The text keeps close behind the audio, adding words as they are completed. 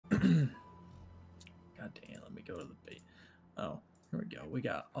go to the beat. Oh, here we go. We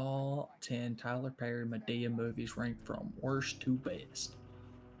got all 10 Tyler Perry Madea movies ranked from worst to best.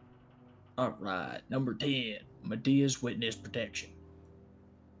 All right, number 10, Medea's Witness Protection.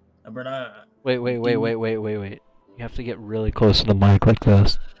 Number 9. Wait. You have to get really close to the mic like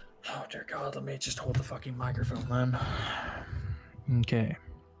this. Oh dear God, let me just hold the fucking microphone then. Okay.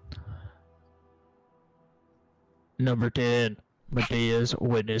 Number 10, Medea's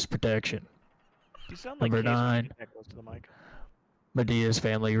Witness Protection. You sound like Number Casey when 9, you get close to the mic. Medea's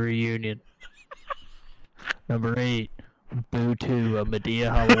Family Reunion. Number 8, Boo 2, A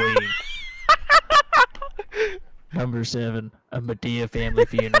Madea Halloween. Number 7, A Madea Family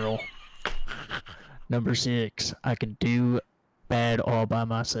Funeral. Number 6, I Can Do Bad All By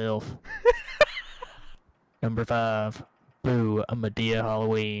Myself. Number 5, Boo, A Madea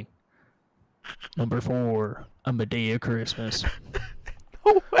Halloween. Number 4, A Madea Christmas.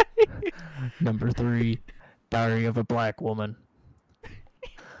 No way! Number 3, Diary of a Black Woman.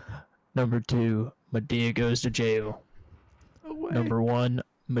 Number 2, Madea Goes to Jail. No way. Number 1,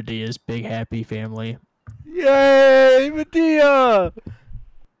 Medea's Big Happy Family. Yay, Madea!